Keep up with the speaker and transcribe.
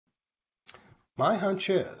My hunch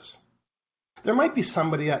is there might be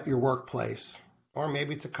somebody at your workplace, or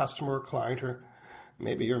maybe it's a customer or client, or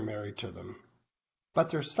maybe you're married to them, but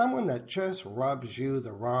there's someone that just rubs you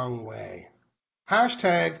the wrong way.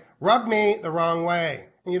 Hashtag rub me the wrong way.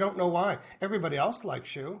 And you don't know why. Everybody else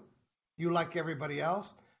likes you. You like everybody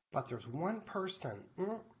else, but there's one person,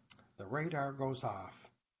 the radar goes off.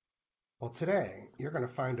 Well, today you're going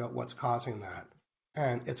to find out what's causing that.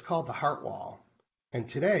 And it's called the heart wall. And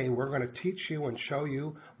today we're going to teach you and show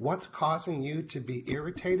you what's causing you to be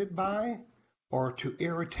irritated by or to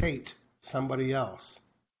irritate somebody else.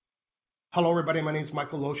 Hello, everybody. My name is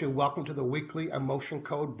Michael Logia. Welcome to the weekly Emotion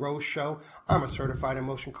Code Bros Show. I'm a certified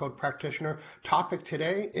emotion code practitioner. Topic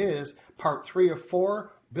today is part 3 of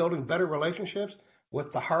 4, building better relationships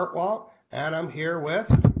with the heart wall. And I'm here with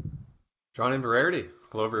John Inverarity.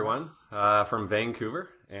 Hello, everyone. From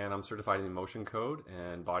Vancouver, and I'm certified in emotion code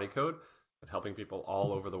and body code, helping people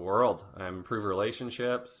all over the world improve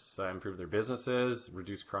relationships, improve their businesses,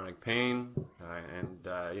 reduce chronic pain, and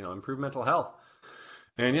improve mental health.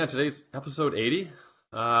 And yeah, today's episode 80. It's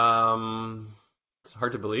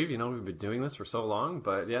hard to believe, we've been doing this for so long,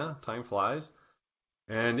 but yeah, time flies.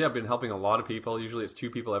 And yeah, I've been helping a lot of people. Usually it's 2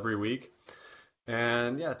 people every week.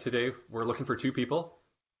 And yeah, today we're looking for 2 people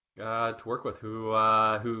to work with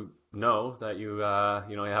who know that you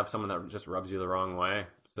have someone that just rubs you the wrong way.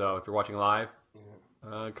 So if you're watching live,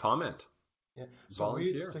 comment. Yeah.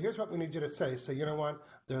 Volunteer. So here's what we need you to say. So you know what?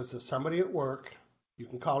 There's somebody at work. You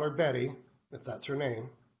can call her Betty, if that's her name.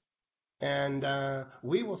 And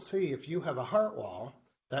we will see if you have a heart wall.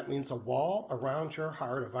 That means a wall around your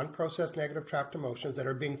heart of unprocessed negative trapped emotions that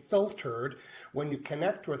are being filtered when you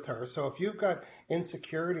connect with her. So if you've got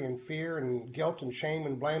insecurity and fear and guilt and shame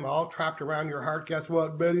and blame all trapped around your heart, guess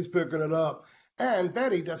what? Betty's picking it up. And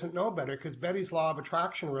Betty doesn't know better because Betty's law of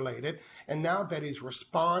attraction related. And now Betty's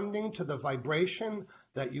responding to the vibration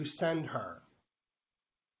that you send her.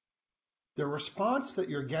 The response that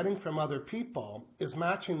you're getting from other people is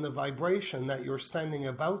matching the vibration that you're sending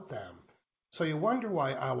about them. So you wonder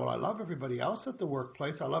why, I love everybody else at the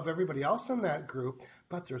workplace. I love everybody else in that group,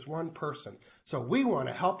 but there's one person. So we want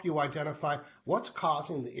to help you identify what's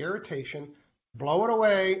causing the irritation, blow it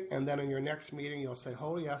away, and then in your next meeting, you'll say,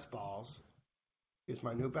 holy yes balls. She's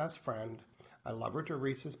my new best friend. I love her to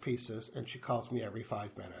Reese's Pieces, and she calls me every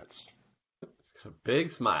 5 minutes. It's a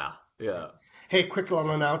big smile. Yeah. Hey, quick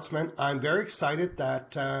little announcement. I'm very excited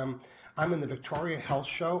that I'm in the Victoria Health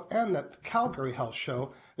Show and the Calgary Health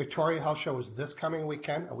Show. Victoria Health Show is this coming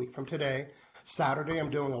weekend, a week from today. Saturday,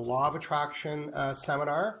 I'm doing a Law of Attraction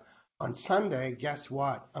seminar. On Sunday, guess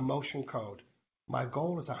what? Emotion Code. My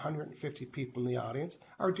goal is 150 people in the audience.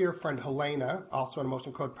 Our dear friend Helena, also an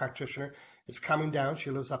emotion code practitioner, is coming down. She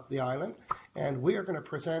lives up the island. And we are going to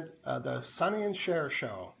present the Sonny and Cher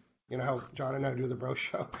show. You know how John and I do the bro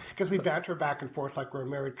show? Because we banter back and forth like we're a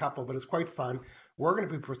married couple, but it's quite fun. We're going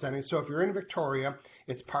to be presenting. So if you're in Victoria,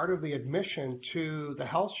 it's part of the admission to the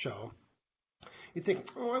health show. You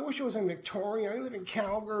think, I wish it was in Victoria. I live in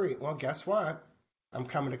Calgary. Well, guess what? I'm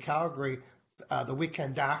coming to Calgary the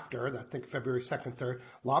weekend after, I think February 2nd, 3rd.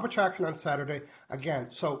 Law of Attraction on Saturday.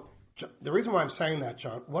 Again, so the reason why I'm saying that,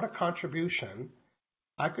 John, what a contribution.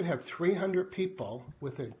 I could have 300 people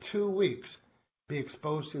within 2 weeks be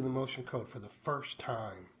exposed to the emotion code for the first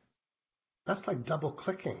time. That's like double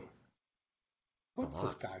clicking. What's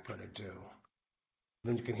this guy going to do?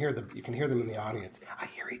 Then you can hear them in the audience. I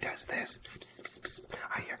hear he does this. Psst, psst, psst,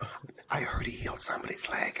 psst. I heard he healed somebody's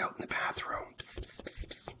leg out in the bathroom. Psst, psst, psst,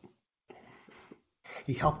 psst.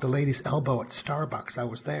 He helped the lady's elbow at Starbucks. I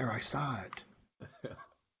was there. I saw it.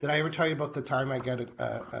 Did I ever tell you about the time I got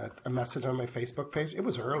a message on my Facebook page? It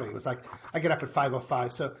was early. It was like I get up at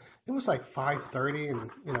 5:05, so it was like 5:30,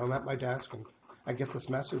 and I'm at my desk, and I get this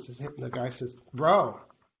message. And the guy says, "Bro,"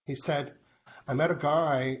 he said, "I met a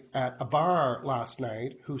guy at a bar last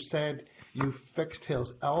night who said you fixed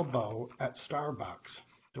his elbow at Starbucks.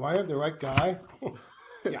 Do I have the right guy?"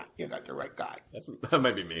 Yeah, you got the right guy. That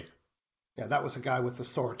might be me. Yeah, that was a guy with the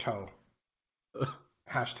sore toe.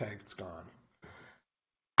 Hashtag it's gone.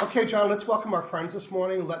 Okay, John, let's welcome our friends this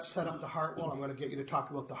morning. Let's set up the heart wall. I'm going to get you to talk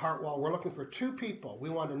about the heart wall. We're looking for 2 people. We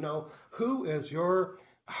want to know who is your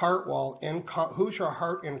heart wall, who's your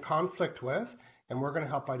heart in conflict with, and we're going to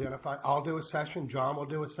help identify. I'll do a session. John will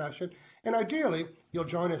do a session. And ideally, you'll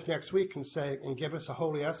join us next week and give us a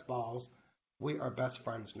holy S balls. We are best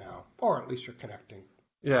friends now, or at least you're connecting.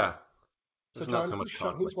 Yeah. So, John,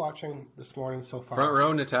 who's watching this morning so far? Front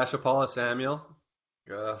row, Natasha Paula Samuel.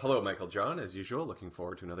 Hello, Michael John, as usual. Looking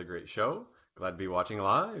forward to another great show. Glad to be watching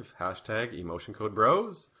live. Hashtag Emotion Code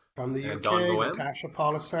Bros. From the UK, Natasha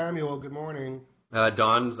Paula Samuel, good morning.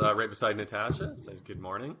 Don's right beside Natasha. Says good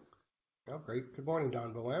morning. Oh, great. Good morning,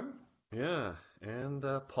 Don Bohem. Yeah, and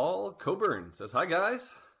Paul Coburn says hi,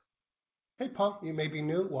 guys. Hey, Paul, you may be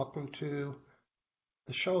new. Welcome to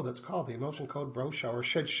the show that's called the Emotion Code Bro Show. Or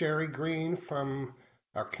should Sherry Green from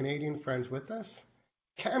our Canadian friends with us?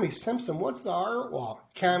 Cami Simpson, what's the art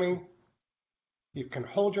wall? Cami, you can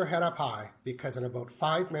hold your head up high because in about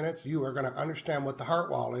 5 minutes you are going to understand what the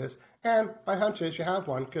heart wall is. And my hunch is you have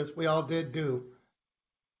one because we all did do.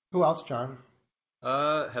 Who else, John?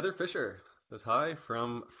 Heather Fisher says hi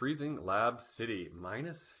from freezing Lab City,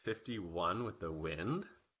 -51 with the wind.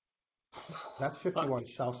 That's 51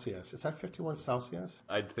 Celsius. Is that 51 Celsius?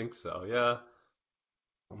 I'd think so, yeah.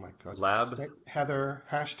 Oh my God. Lab. Heather,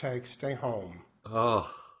 hashtag stay home.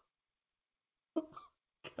 Oh,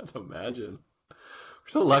 can't imagine. We're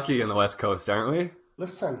so lucky in the West Coast, aren't we?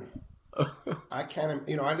 Listen, I can't,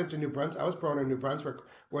 I lived in New Brunswick. I was born in New Brunswick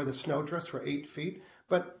where the snowdrifts were 8 feet,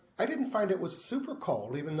 but I didn't find it was super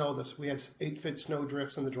cold, even though we had 8-foot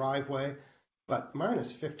snowdrifts in the driveway. But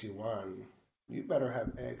 -51. You better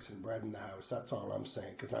have eggs and bread in the house. That's all I'm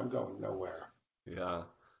saying, because I'm going nowhere. Yeah.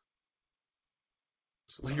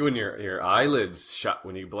 It's like when your eyelids shut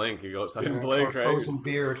when you blink. You go outside and blink, right? Frozen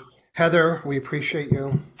beard. Heather, we appreciate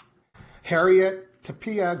you. Harriet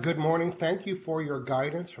Tapia, good morning. Thank you for your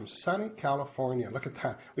guidance from sunny California. Look at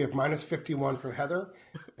that. We have -51 for Heather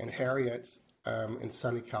and Harriet's in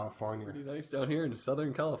sunny California. Pretty nice down here in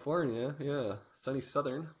Southern California. Yeah, sunny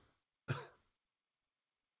Southern.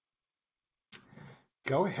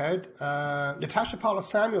 Go ahead. Natasha Paula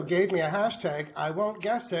Samuel gave me a hashtag. I won't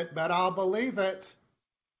guess it, but I'll believe it.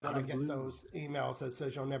 I get those emails that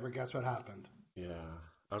says you'll never guess what happened. Yeah.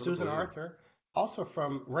 Susan Arthur, also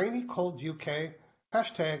from rainy, cold UK.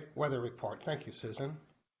 Hashtag weather report. Thank you, Susan.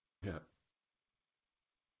 Yeah.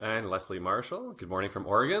 And Leslie Marshall. Good morning from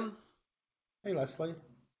Oregon. Hey, Leslie.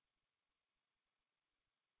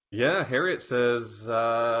 Yeah, Harriet says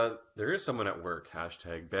there is someone at work.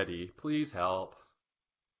 Hashtag Betty. Please help.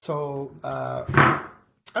 So I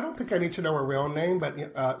don't think I need to know her real name, but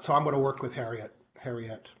so I'm going to work with Harriet.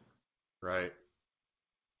 Right.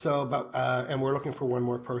 So, and we're looking for one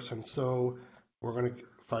more person. So we're going to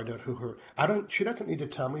find out who her. She doesn't need to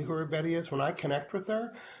tell me who her Betty is. When I connect with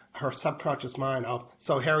her, her subconscious mind.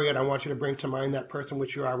 So Harriet, I want you to bring to mind that person,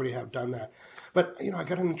 which you already have done that. But I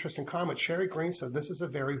got an interesting comment. Sherry Green said this is a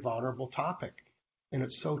very vulnerable topic. And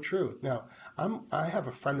it's so true. Now, I have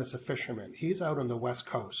a friend that's a fisherman. He's out on the West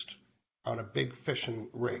Coast on a big fishing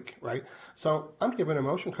rig, right? So I'm giving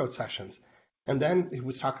emotion code sessions. And then he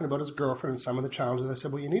was talking about his girlfriend and some of the challenges. I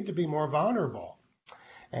said, well, you need to be more vulnerable.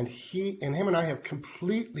 And him and I have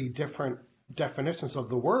completely different definitions of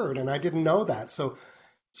the word, and I didn't know that. So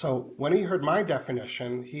when he heard my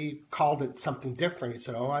definition, he called it something different. He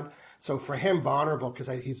said, so for him, vulnerable, because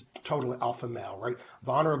he's totally alpha male, right?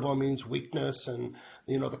 Vulnerable means weakness and,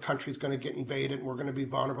 the country's going to get invaded and we're going to be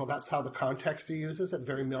vulnerable. That's how the context he uses it,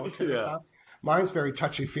 very military stuff. Mine's very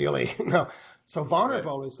touchy-feely. No. So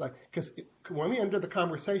vulnerable is like, because when we ended the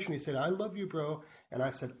conversation, he said, I love you, bro. And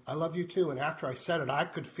I said, I love you too. And after I said it, I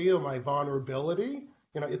could feel my vulnerability.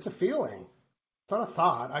 It's a feeling. It's not a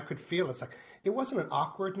thought. I could feel it. It's like, it wasn't an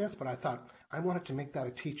awkwardness, but I thought, I wanted to make that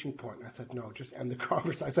a teaching point. And I said, no, just end the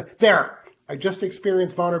conversation. I said, there, I just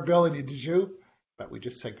experienced vulnerability. Did you? But we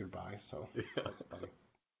just said goodbye. So that's funny.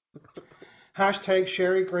 Hashtag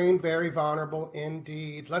Sherry Green, very vulnerable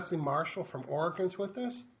indeed. Leslie Marshall from Oregon's with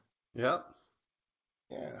us. Yeah.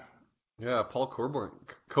 Yeah. Yeah, Paul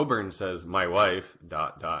Coburn says, my wife, ... If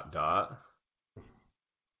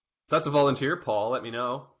that's a volunteer, Paul, let me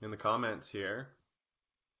know in the comments here.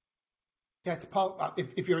 Yeah, it's Paul.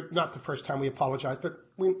 If you're not the first time, we apologize, but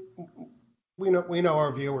we know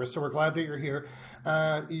our viewers, so we're glad that you're here.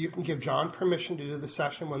 You can give John permission to do the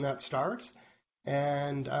session when that starts.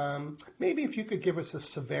 And maybe if you could give us a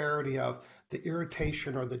severity of the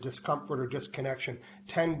irritation or the discomfort or disconnection,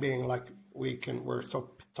 10 being like we're so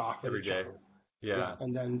pissed off at each other. Yeah.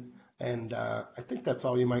 And I think that's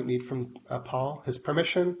all you might need from Paul. His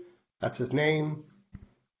permission, that's his name,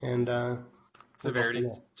 and severity,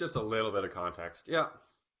 just a little bit of context. Yeah.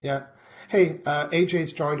 Yeah. Hey,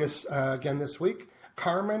 AJ's joined us again this week.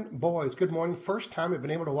 Carmen Boys, good morning. First time we've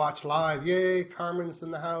been able to watch live. Yay, Carmen's in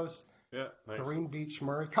the house. Yeah, nice. Green Beach,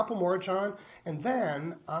 Murray. A couple more, John. And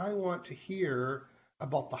then I want to hear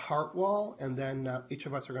about the heart wall, and then each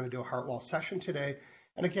of us are going to do a heart wall session today.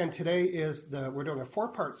 And again, today we're doing a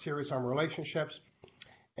 4-part series on relationships,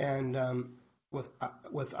 and with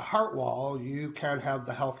a heart wall, you can have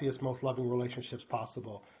the healthiest, most loving relationships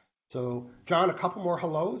possible. So, John, a couple more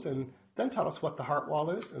hellos, and then tell us what the heart wall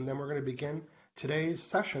is, and then we're going to begin today's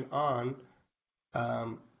session on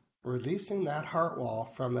um, releasing that heart wall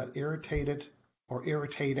from that irritated or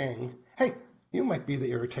irritating. Hey, you might be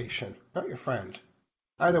the irritation, not your friend.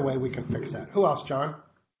 Either way, we can fix that. Who else, John?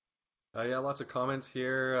 Yeah, lots of comments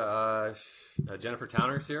here. Jennifer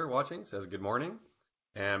Towner's here watching, says good morning.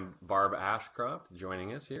 And Barb Ashcroft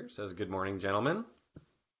joining us here says good morning, gentlemen.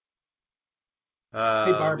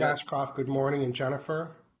 Hey, Barb Yeah, Ashcroft, good morning. And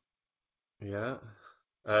Jennifer? yeah.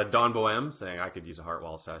 Don Bohem saying I could use a heart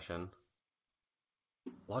wall session.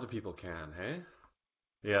 A lot of people can, hey?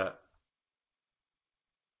 Yeah.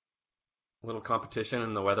 A little competition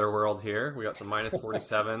in the weather world here. We got some minus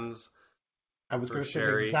 47s I was for going to say the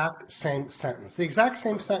Sherry. exact same sentence. The exact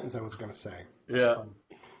same sentence I was going to say. That's Yeah. fun.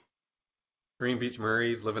 Green Beach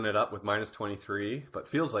Murray's living it up with minus 23, but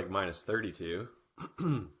feels like minus 32.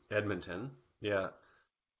 Edmonton. Yeah.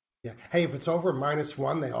 Yeah. Hey, if it's over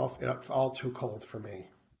 -1, it's all too cold for me.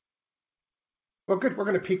 Well, good. We're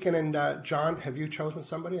going to peek in. And John, have you chosen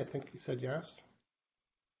somebody? I think you said yes.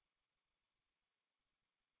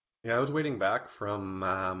 Yeah, I was waiting back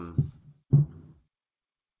from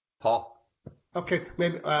Paul. Okay,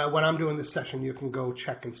 maybe when I'm doing this session, you can go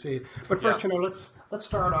check and see. But Yeah. first, let's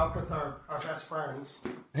start off with our best friends.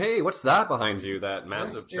 Hey, what's that behind you, that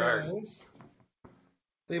massive This chart? is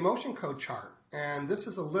the emotion code chart, and this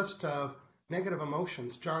is a list of negative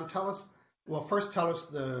emotions. John, first tell us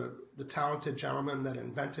the talented gentleman that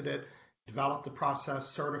invented it, developed the process,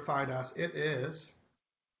 certified us. It is.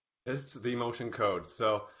 It's the emotion code.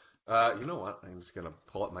 So, you know what? I'm just going to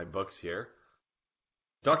pull up my books here.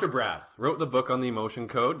 Dr. Brad wrote the book on the emotion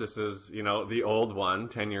code. This is, the old one,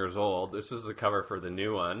 10 years old. This is the cover for the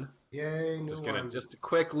new one. Yay, new one. Just a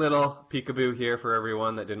quick little peekaboo here for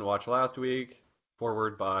everyone that didn't watch last week.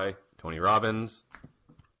 Forward by Tony Robbins.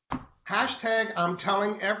 Hashtag I'm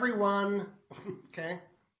telling everyone. Okay.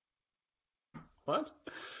 What?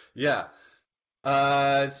 Yeah.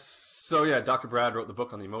 So yeah, Dr. Brad wrote the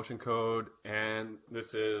book on the emotion code, and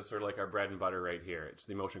this is sort of like our bread and butter right here. It's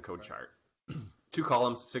the emotion code chart. 2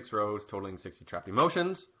 columns, 6 rows, totaling 60 trapped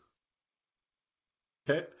emotions.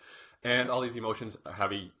 Okay. And all these emotions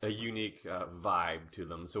have a unique vibe to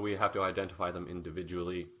them. So we have to identify them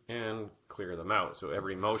individually and clear them out. So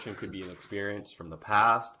every emotion could be an experience from the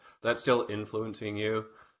past that's still influencing you,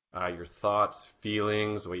 your thoughts,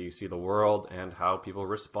 feelings, the way you see the world, and how people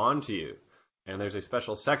respond to you. And there's a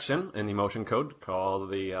special section in the emotion code called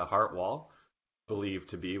the heart wall, believed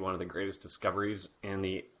to be one of the greatest discoveries in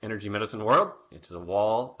the energy medicine world. It's a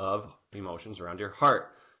wall of emotions around your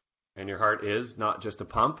heart. And your heart is not just a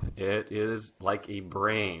pump, it is like a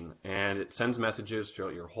brain. And it sends messages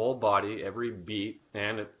throughout your whole body, every beat,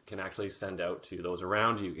 and it can actually send out to those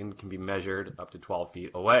around you and can be measured up to 12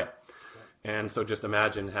 feet away. And so just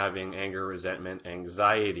imagine having anger, resentment,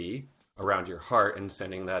 anxiety around your heart and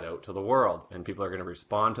sending that out to the world. And people are going to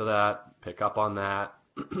respond to that, pick up on that.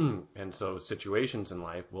 And so situations in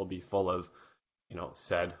life will be full of,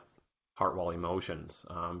 said heart wall emotions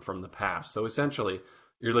from the past. So essentially,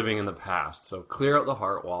 you're living in the past. So clear out the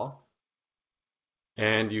heart wall,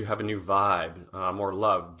 and you have a new vibe, more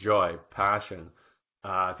love, joy, passion,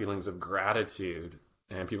 feelings of gratitude,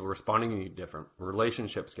 and people responding to you different.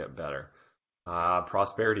 Relationships get better.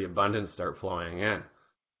 Prosperity, abundance start flowing in.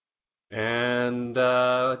 And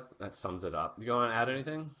that sums it up. You want to add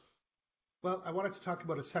anything? Well, I wanted to talk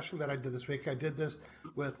about a session that I did this week. I did this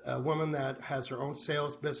with a woman that has her own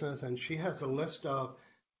sales business, and she has a list of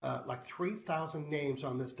like 3,000 names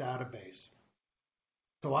on this database.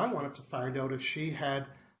 So I wanted to find out if she had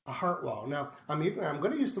a heart wall. Now, I'm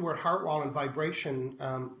going to use the word heart wall and vibration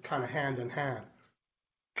kind of hand in hand.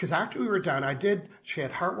 Because after we were done, she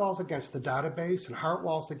had heart walls against the database and heart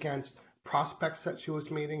walls against prospects that she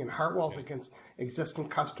was meeting and heart walls against existing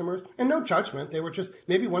customers. And no judgment. They were just,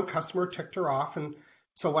 maybe one customer ticked her off. And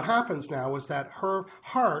so what happens now is that her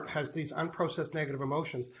heart has these unprocessed negative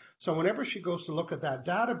emotions. So whenever she goes to look at that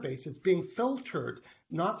database, it's being filtered,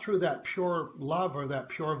 not through that pure love or that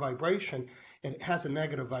pure vibration. It has a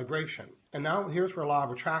negative vibration. And now here's where law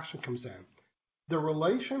of attraction comes in. The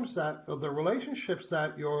relationships that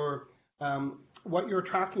what you're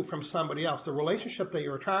attracting from somebody else, the relationship that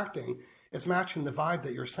you're attracting is matching the vibe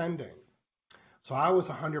that you're sending. So I was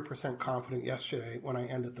 100% confident yesterday when I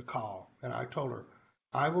ended the call, and I told her,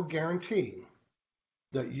 I will guarantee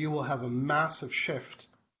that you will have a massive shift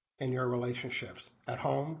in your relationships at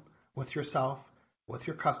home, with yourself, with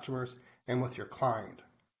your customers, and with your client.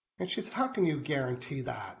 And she said, how can you guarantee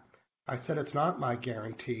that? I said, it's not my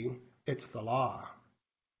guarantee, it's the law.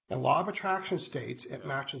 The law of attraction states it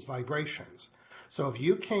matches vibrations. So if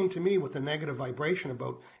you came to me with a negative vibration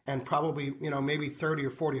and probably, maybe 30 or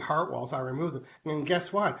 40 heart walls, I remove them. And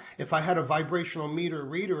guess what? If I had a vibrational meter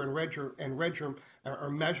reader and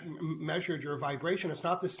measured your vibration, it's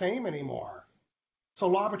not the same anymore. So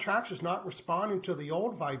law of attraction is not responding to the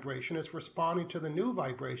old vibration, it's responding to the new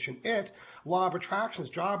vibration. Law of attraction's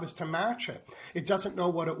job is to match it. It doesn't know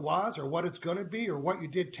what it was or what it's going to be or what you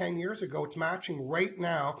did 10 years ago. It's matching right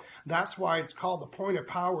now. That's why it's called the point of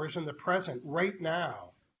power is in the present, right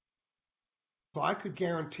now. So I could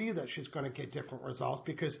guarantee that she's going to get different results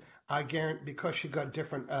because she got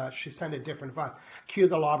different, she sent a different vibe. Cue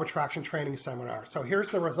the law of attraction training seminar. So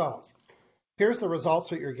here's the results. Here's the results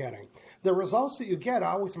that you're getting. The results that you get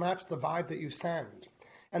always match the vibe that you send.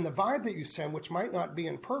 And the vibe that you send, which might not be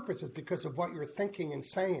in purpose, is because of what you're thinking and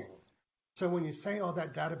saying. So when you say, oh,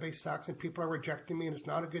 that database sucks and people are rejecting me and it's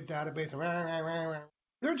not a good database,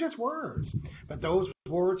 they're just words. But those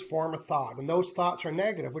words form a thought, and those thoughts are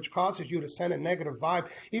negative, which causes you to send a negative vibe,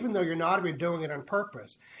 even though you're not even doing it on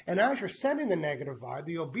purpose. And as you're sending the negative vibe,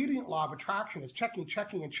 the obedient law of attraction is checking,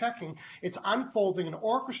 checking, and checking. It's unfolding and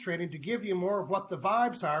orchestrating to give you more of what the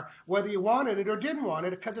vibes are, whether you wanted it or didn't want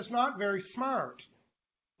it, because it's not very smart.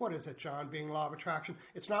 What is it, John, being law of attraction?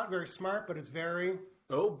 It's not very smart, but it's very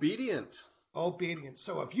obedient. Obedient.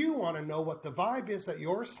 So if you want to know what the vibe is that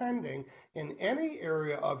you're sending in any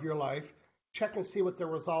area of your life, check and see what the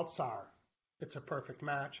results are. It's a perfect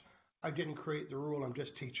match. I didn't create the rule, I'm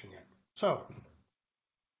just teaching it. So,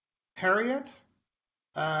 Harriet,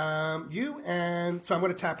 so I'm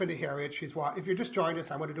going to tap into Harriet. If you're just joining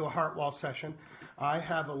us, I'm going to do a heart wall session. I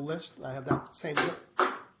have a list. I have that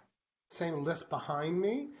same list behind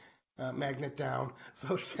me. Magnet down.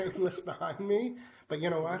 So same list behind me. But you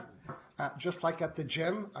know what? Just like at the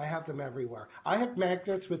gym, I have them everywhere. I have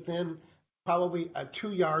magnets within probably a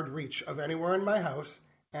 2-yard reach of anywhere in my house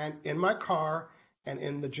and in my car and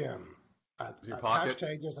in the gym. Your pockets?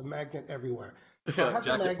 Hashtag, there's a magnet everywhere. So I have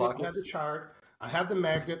the magnet, pockets. I have the chart, I have the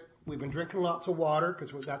magnet. We've been drinking lots of water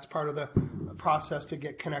because that's part of the process to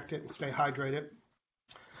get connected and stay hydrated.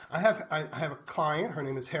 I have a client, her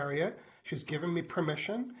name is Harriet. She's given me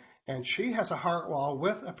permission, and she has a heart wall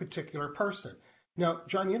with a particular person. Now,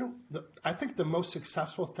 John, I think the most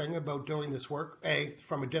successful thing about doing this work, A,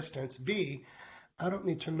 from a distance, B, I don't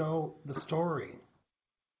need to know the story.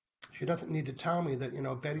 She doesn't need to tell me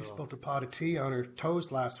that, Betty spilled a pot of tea on her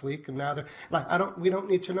toes last week, and now we don't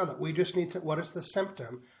need to know that. We just need to, what is the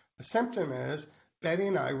symptom? The symptom is Betty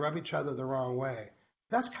and I rub each other the wrong way.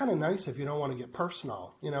 That's kind of nice if you don't want to get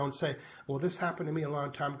personal, and say, well, this happened to me a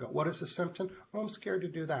long time ago. What is the symptom? Oh, I'm scared to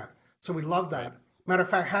do that. So we love that. Matter of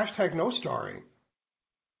fact, hashtag no story.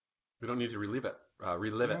 We don't need to relive it.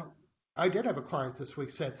 I did have a client this week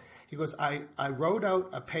he goes, I wrote out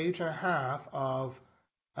a page and a half of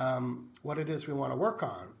what it is we want to work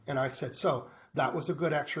on. And I said, so that was a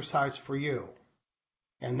good exercise for you.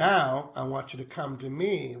 And now I want you to come to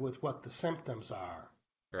me with what the symptoms are.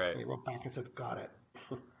 Right. And he wrote back and said, got it.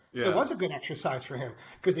 Yeah. It was a good exercise for him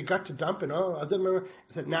because he got to dump and, I didn't remember.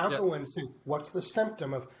 I said, now go in and see what's the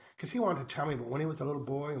symptom of, because he wanted to tell me about when he was a little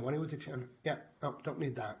boy and when he was a teen. Yeah, no, don't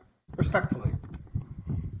need that. Respectfully,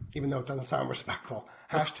 even though it doesn't sound respectful.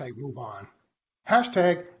 Hashtag move on.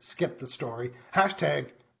 Hashtag skip the story.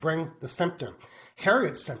 Hashtag bring the symptom.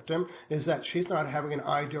 Harriet's symptom is that she's not having an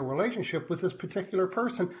ideal relationship with this particular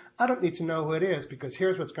person. I don't need to know who it is because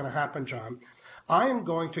here's what's going to happen, John. I am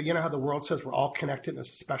going to, how the world says we're all connected in a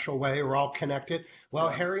special way, we're all connected. Well,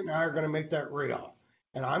 yeah. Harriet and I are going to make that real.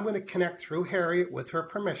 And I'm going to connect through Harriet with her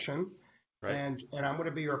permission. Right. And I'm going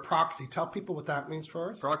to be your proxy. Tell people what that means for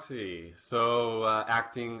us. Proxy. So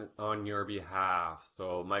acting on your behalf.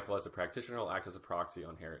 So Michael, as a practitioner, will act as a proxy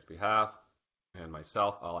on Harriet's behalf. And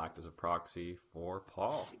myself, I'll act as a proxy for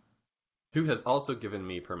Paul, who has also given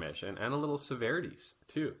me permission and a little severities,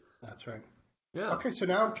 too. That's right. Yeah. Okay, so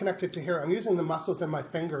now I'm connected to here. I'm using the muscles in my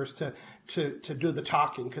fingers to do the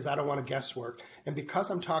talking because I don't want to guesswork. And because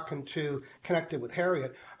I'm connected with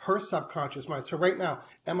Harriet, her subconscious mind. So right now,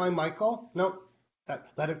 am I Michael? No.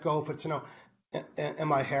 Let it go if it's no.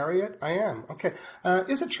 Am I Harriet? I am. Okay.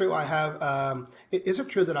 Is it true is it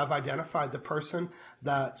true that I've identified the person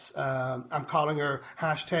that I'm calling her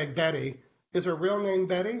hashtag Betty? Is her real name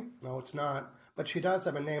Betty? No, it's not. But she does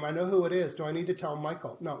have a name. I know who it is. Do I need to tell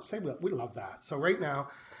Michael? No, we love that. So right now,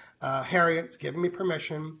 Harriet's given me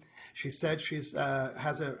permission. She said she's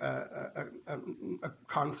has a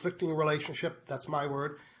conflicting relationship, that's my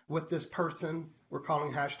word, with this person we're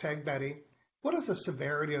calling hashtag Betty. What is the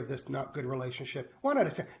severity of this not good relationship? 1 out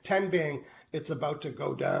of 10. 10 being it's about to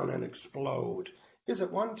go down and explode. Is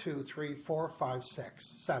it 1, 2, 3, 4, 5,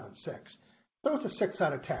 6, 7, 6? So it's a 6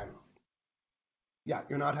 out of 10. Yeah,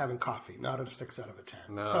 you're not having coffee, not a 6 out of 10.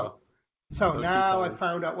 So, No, so don't keep now I telling.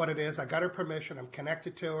 found out what it is. I got her permission. I'm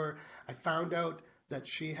connected to her. I found out that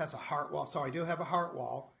she has a heart wall. So I do have a heart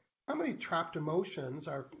wall. How many trapped emotions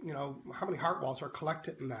are, how many heart walls are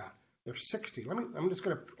collected in that? There's 60. I'm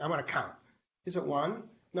gonna count. Is it one?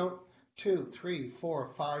 No, two, three,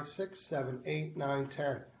 four, five, six, seven, eight, nine,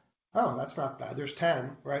 10. Oh, that's not bad. There's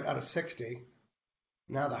 10, right, out of 60.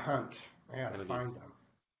 Now the hunt. I gotta One of these. find them.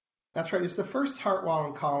 That's right. It's the first heart wall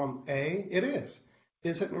in column A. It is.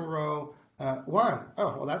 Is it in row one?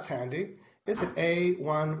 Oh, well, that's handy. Is it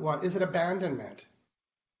A11? Is it abandonment?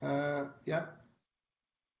 Yeah.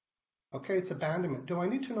 Okay, it's abandonment. Do I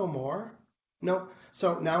need to know more? No.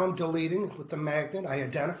 So now I'm deleting with the magnet. I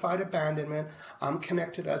identified abandonment. I'm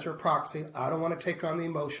connected as her proxy. I don't want to take on the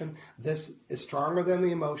emotion. This is stronger than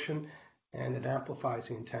the emotion, and it amplifies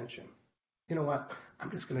the intention. You know what?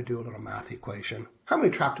 I'm just going to do a little math equation. How many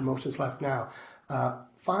trapped emotions left now?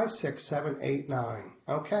 5, 6, 7, 8, 9.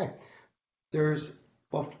 Okay.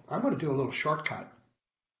 I'm going to do a little shortcut.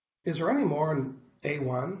 Is there any more in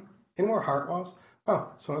A1? Any more heart walls?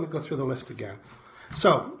 Oh, so let me go through the list again.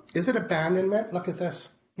 So, is it abandonment? Look at this.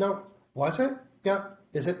 No. Was it? Yep.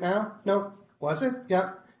 Is it now? No. Was it?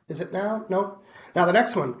 Yep. Is it now? No. Now the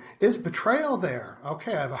next one, is betrayal there?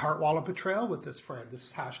 Okay, I have a heart wall of betrayal with this friend. This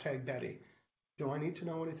is hashtag Betty. Do I need to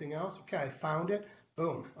know anything else? Okay, I found it.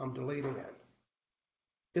 Boom, I'm deleting it.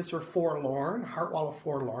 Is there forlorn? Heart wall of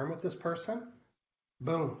forlorn with this person?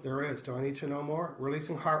 Boom, there is. Do I need to know more?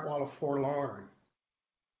 Releasing heart wall of forlorn.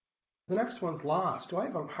 The next one's lost. Do I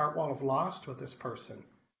have a heart wall of lost with this person?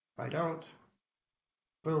 I don't.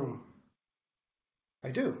 Boom. I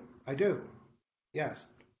do. I do. Yes.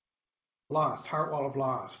 Lost. Heart wall of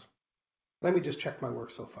lost. Let me just check my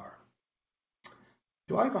work so far.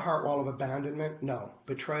 Do I have a heart wall of abandonment? No.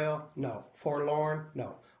 Betrayal? No. Forlorn?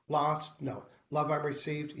 No. Lost? No. Love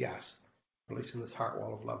unreceived? Yes. Releasing this heart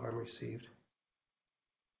wall of love unreceived.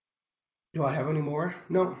 Do I have any more?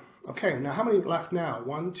 No. Okay, now how many left now?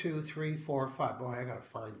 1, 2, 3, 4, 5. Boy, I gotta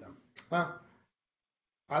find them. Well,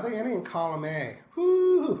 are there any in column A?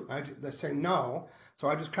 Whoo! They say no, so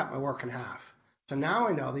I just cut my work in half. So now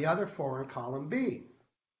I know the other 4 in column B.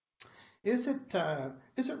 Is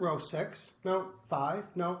it row 6? No. 5?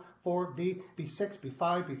 No. 4, B, B6, B5,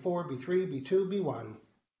 B4, B3, B2, B1.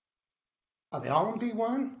 Are they all in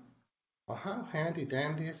B1? Well, how handy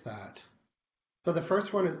dandy is that? So the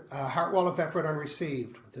first one is heart wall of effort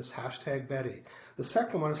unreceived with this hashtag Betty. The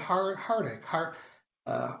second one is heartache, heart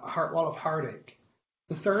wall of heartache.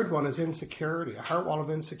 The third one is insecurity, a heart wall of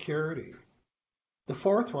insecurity. The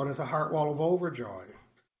fourth one is a heart wall of overjoy.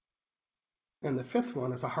 And the fifth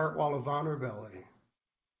one is a heart wall of vulnerability.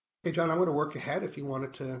 Hey, John, I'm going to work ahead if you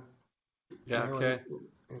wanted to. Yeah, okay.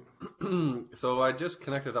 So I just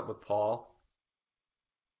connected up with Paul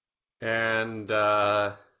and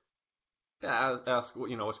ask,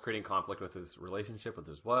 what's creating conflict with his relationship with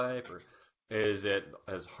his wife, or is it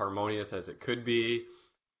as harmonious as it could be?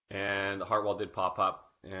 And the heart wall did pop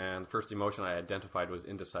up, and the first emotion I identified was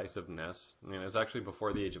indecisiveness. I mean, it was actually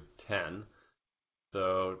before the age of 10.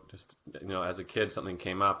 So just, as a kid, something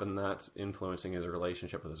came up, and that's influencing his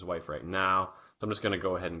relationship with his wife right now. So I'm just going to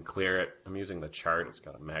go ahead and clear it. I'm using the chart. It's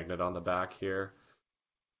got a magnet on the back here.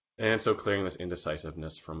 And so clearing this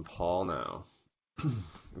indecisiveness from Paul now.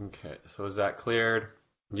 Okay, so is that cleared?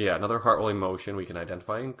 Yeah, another heart wall emotion we can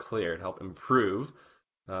identify and clear to help improve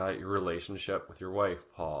your relationship with your wife,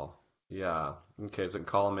 Paul. Yeah. Okay, so in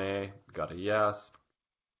column A, got a yes.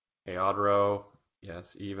 A odd row,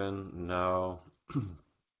 yes, even, no.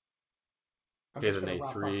 Okay, then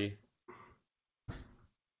A3.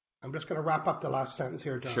 I'm just going to wrap up the last sentence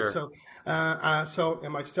here, John. Sure. So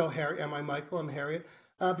am I still Harry? Am I Michael? I'm Harriet.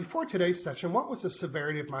 Before today's session, what was the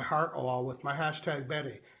severity of my heart wall with my hashtag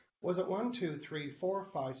Betty? Was it 1, 2, 3, 4,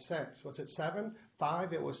 5, 6? Was it 7,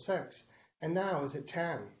 5? It was 6. And now is it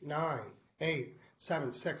 10, 9, 8,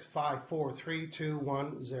 7, 6, 5, 4, 3, 2,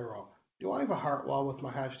 1, 0? Do I have a heart wall with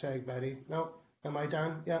my hashtag Betty? No. Am I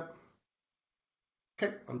done? Yep.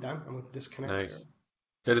 Okay, I'm done. I'm going to disconnect Nice. here.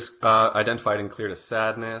 I just identified and cleared a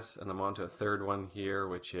sadness, and I'm on to a third one here,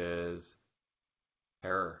 which is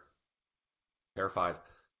terror. Terrified.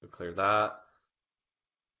 So clear that.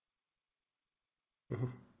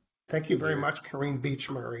 Thank you very much, Kareen Beach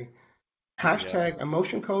Murray. Hashtag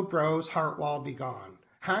emotion code bros, heart wall be gone.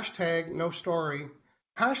 Hashtag no story.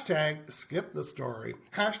 Hashtag skip the story.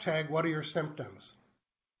 Hashtag what are your symptoms?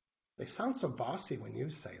 They sound so bossy when you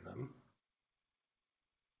say them.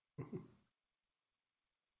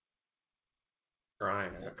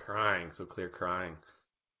 Crying. So clear crying.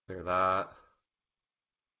 Clear that.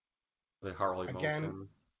 The heart wall emotion.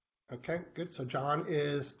 Okay, good. So John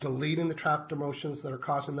is deleting the trapped emotions that are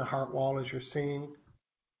causing the heart wall, as you're seeing.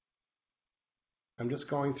 I'm just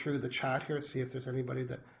going through the chat here to see if there's anybody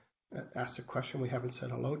that asked a question we haven't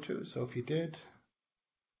said hello to. So if you did,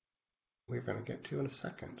 we're going to get to in a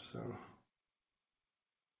second. So,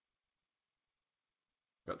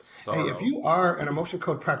 Got hey, if sorrow. you are an emotion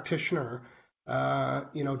code practitioner,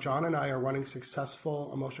 John and I are running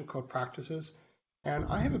successful emotion code practices, and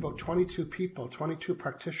I have about 22 people, 22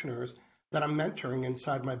 practitioners that I'm mentoring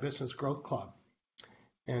inside my business growth club.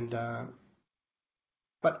 And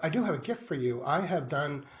but I do have a gift for you. I have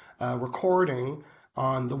done a recording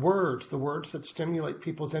on the words that stimulate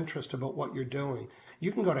people's interest about what you're doing.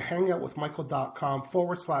 You can go to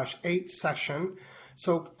hangoutwithmichael.com/8session.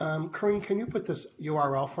 So, Corinne, can you put this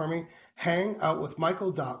URL for me?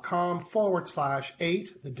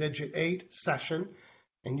 Hangoutwithmichael.com/8, the digit 8 session.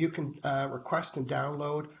 And you can request and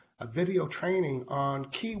download a video training on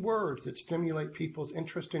keywords that stimulate people's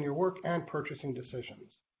interest in your work and purchasing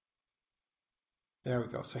decisions. There we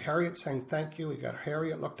go. So Harriet's saying thank you. We got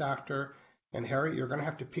Harriet looked after. And Harriet, you're going to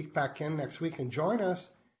have to peek back in next week and join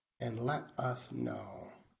us and let us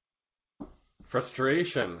know.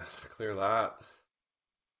 Frustration. Clear that.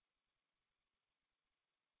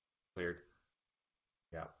 Cleared.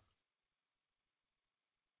 Yeah.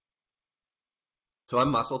 So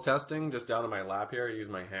I'm muscle testing just down in my lap here. I use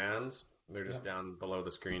my hands. They're just down below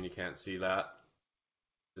the screen. You can't see that.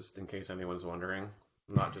 Just in case anyone's wondering.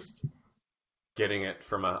 I'm not just getting it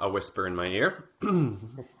from a whisper in my ear.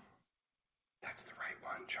 That's the right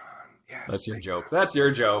one, John. Yes. That's your joke. That's your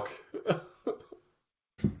joke.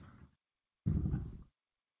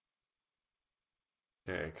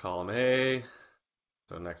 Okay, column A.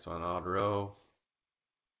 So next one, odd row.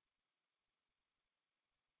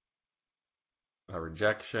 A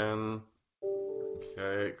rejection.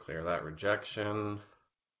 Okay, clear that rejection.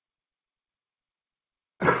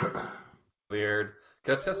 Cleared.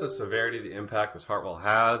 Got to test the severity of the impact this heart wall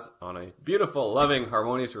has on a beautiful, loving,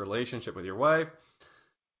 harmonious relationship with your wife.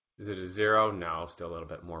 Is it a 0? No, still a little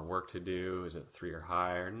bit more work to do. Is it 3 or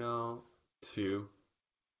higher? No. 2.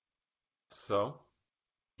 So,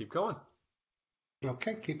 keep going.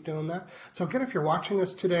 Okay, keep doing that. So again, if you're watching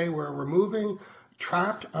us today, we're removing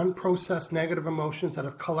trapped, unprocessed negative emotions that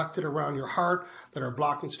have collected around your heart that are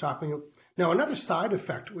blocking, stopping you. Now, another side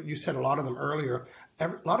effect, you said a lot of them earlier,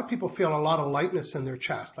 a lot of people feel a lot of lightness in their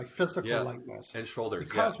chest, like physical lightness. And shoulders,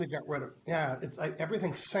 because we got rid of, it's like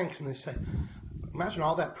everything sinks, and they say, imagine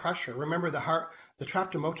all that pressure. Remember, the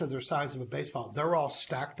trapped emotions are the size of a baseball. They're all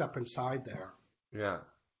stacked up inside there. Yeah.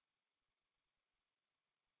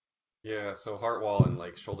 Yeah, so heart wall and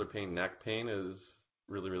like shoulder pain, neck pain is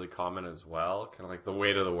really, really common as well. Kind of like the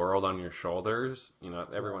weight of the world on your shoulders. You know,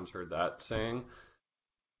 everyone's heard that saying.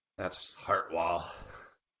 That's just heart wall.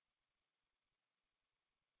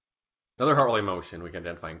 Another heart wall emotion we can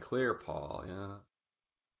identify and clear, Paul. Yeah.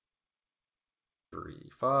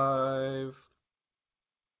 3, 5.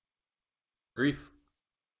 Grief.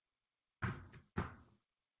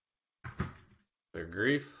 Clear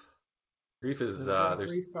grief. Grief is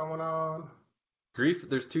there's grief going on. Grief.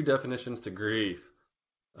 There's 2 definitions to grief.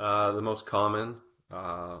 The most common,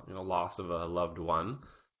 loss of a loved one,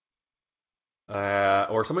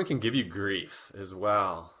 or someone can give you grief as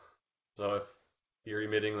well. So if you're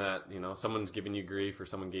admitting that someone's giving you grief, or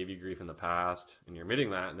someone gave you grief in the past, and you're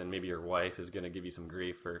admitting that, then maybe your wife is going to give you some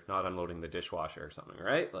grief for not unloading the dishwasher or something,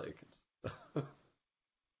 right? Like it's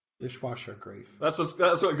dishwasher grief. That's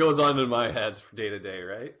what goes on in my head day to day,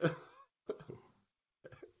 right?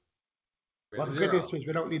 Well, the good news is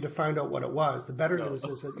we don't need to find out what it was. The better news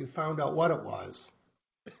is that you found out what it was.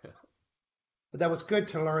 But that was good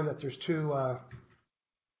to learn that there's 2.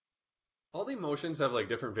 All the emotions have like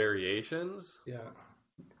different variations. Yeah.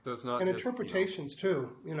 So it's not and just, interpretations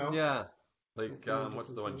too. Yeah. Like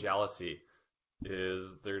what's the one? Jealousy.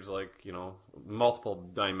 There's like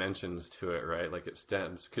multiple dimensions to it, right? Like it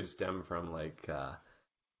could stem from like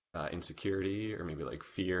insecurity, or maybe like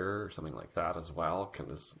fear or something like that as well.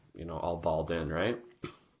 Kind of all balled in, right?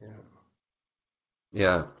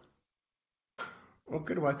 Yeah. Well,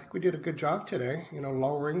 good. Well, I think we did a good job today.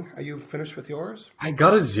 Lowering. Are you finished with yours? I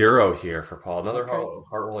got a 0 here for Paul. Another heart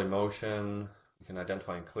wall emotion. You can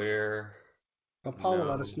identify and clear. Well, Paul will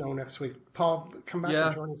let us know next week. Paul, come back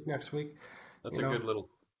and join us next week. That's a good little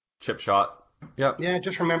chip shot. Yeah. Yeah.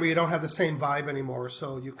 Just remember, you don't have the same vibe anymore,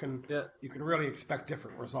 so you can really expect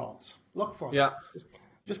different results. Look for them. Yeah.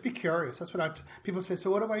 Just be curious. That's what people say.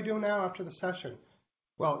 So what do I do now after the session?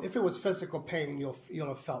 Well, if it was physical pain, you'll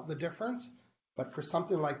have felt the difference. But for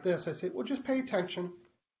something like this, I say, well, just pay attention.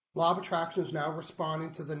 Law of attraction is now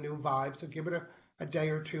responding to the new vibe, so give it a day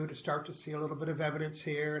or two to start to see a little bit of evidence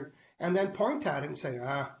here, and then point at it and say,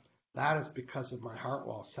 that is because of my heart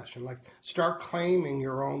wall session. Like, start claiming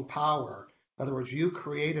your own power. In other words, you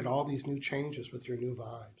created all these new changes with your new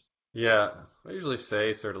vibes. Yeah, I usually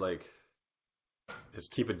say sort of like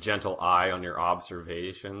just keep a gentle eye on your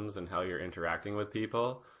observations and how you're interacting with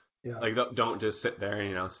people. Yeah. Like, don't just sit there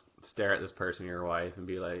and, stare at this person, your wife, and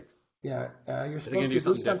be like, Yeah, you're "Are supposed they gonna to do do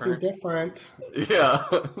something something different. Yeah.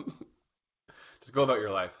 Just go about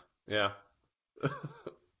your life. Yeah.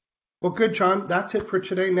 Well, good, John. That's it for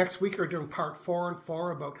today. Next week, we're doing part 4 and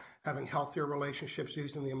 4 about having healthier relationships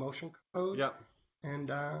using the emotion code. Yeah.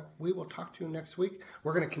 And we will talk to you next week.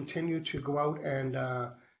 We're going to continue to go out and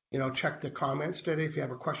check the comments today. If you have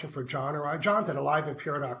a question for John or I, John's at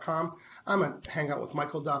aliveandpure.com. I'm at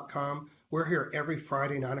hangoutwithmichael.com. We're here every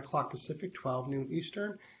Friday, 9 o'clock Pacific, 12 noon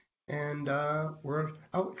Eastern. And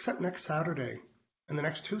except next Saturday and the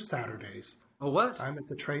next 2 Saturdays. Oh, what? I'm at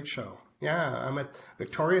the trade show. Yeah, I'm at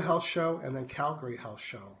Victoria Health Show and then Calgary Health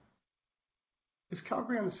Show. Is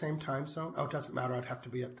Calgary on the same time zone? Oh, it doesn't matter. I'd have to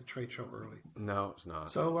be at the trade show early. No, it's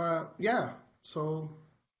not. So, So,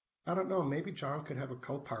 I don't know. Maybe John could have a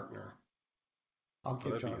co-partner. I'll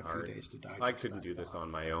give John a few days to digest I couldn't do this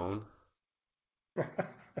on my own.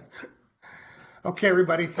 Okay,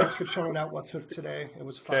 everybody. Thanks for showing out what's with today. It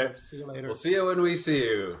was fun. Okay. See you later. We'll see you when we see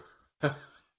you.